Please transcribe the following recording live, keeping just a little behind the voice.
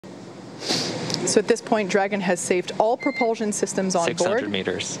So at this point, Dragon has saved all propulsion systems on 600 board.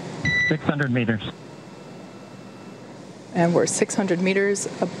 meters. 600 meters. And we're 600 meters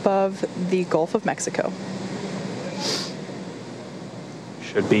above the Gulf of Mexico.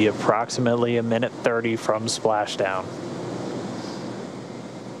 Should be approximately a minute 30 from splashdown.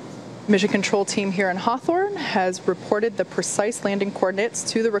 Mission control team here in Hawthorne has reported the precise landing coordinates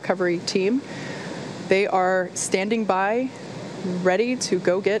to the recovery team. They are standing by, ready to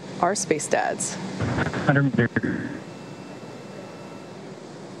go get our space dads. 100 meters.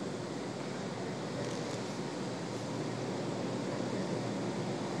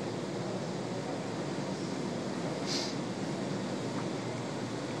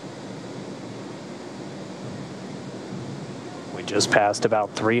 We just passed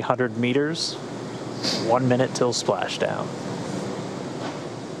about 300 meters. 1 minute till splashdown.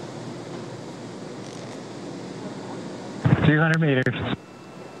 200 meters.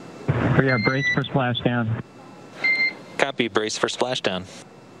 We are braced for splashdown. Copy, brace for splashdown.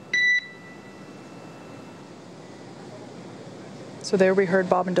 So there we heard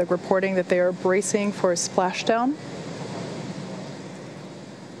Bob and Doug reporting that they are bracing for a splashdown.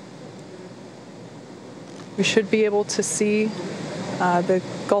 We should be able to see the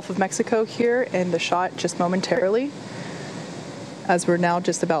Gulf of Mexico here in the shot just momentarily, as we're now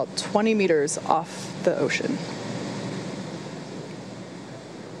just about 20 meters off the ocean.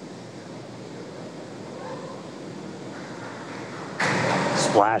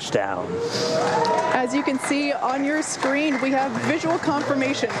 Splashdown. As you can see on your screen, we have visual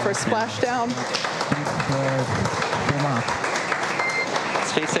confirmation for splashdown.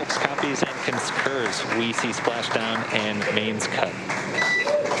 SpaceX copies and concurs. We see splashdown and mains cut.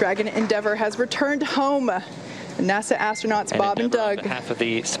 Dragon Endeavour has returned home. NASA astronauts Bob and Doug. On behalf of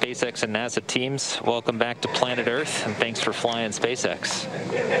the SpaceX and NASA teams, welcome back to planet Earth, and thanks for flying SpaceX.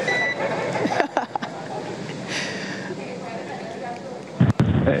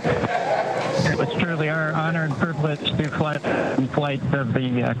 It was truly our honor and privilege to fly in flight of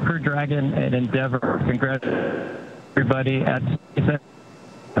the Crew Dragon and Endeavour. Congratulations, everybody at SpaceX.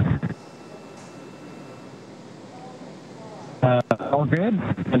 All good,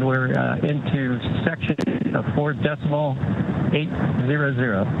 and we're into section of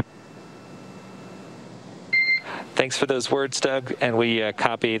 4.800. Thanks for those words, Doug, and we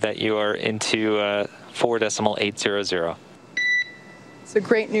copy that you are into 4.800. So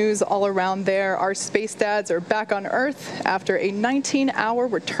great news all around there. Our space dads are back on Earth after a 19-hour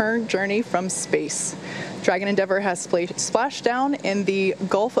return journey from space. Dragon Endeavour has splashed down in the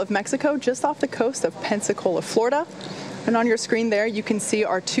Gulf of Mexico, just off the coast of Pensacola, Florida. And on your screen there, you can see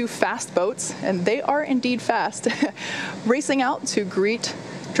our two fast boats, and they are indeed fast, racing out to greet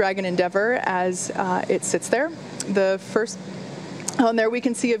Dragon Endeavour as it sits there. The first on there, we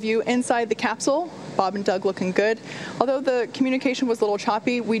can see a view inside the capsule. Bob and Doug looking good. Although the communication was a little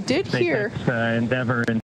choppy, we did hear Endeavour and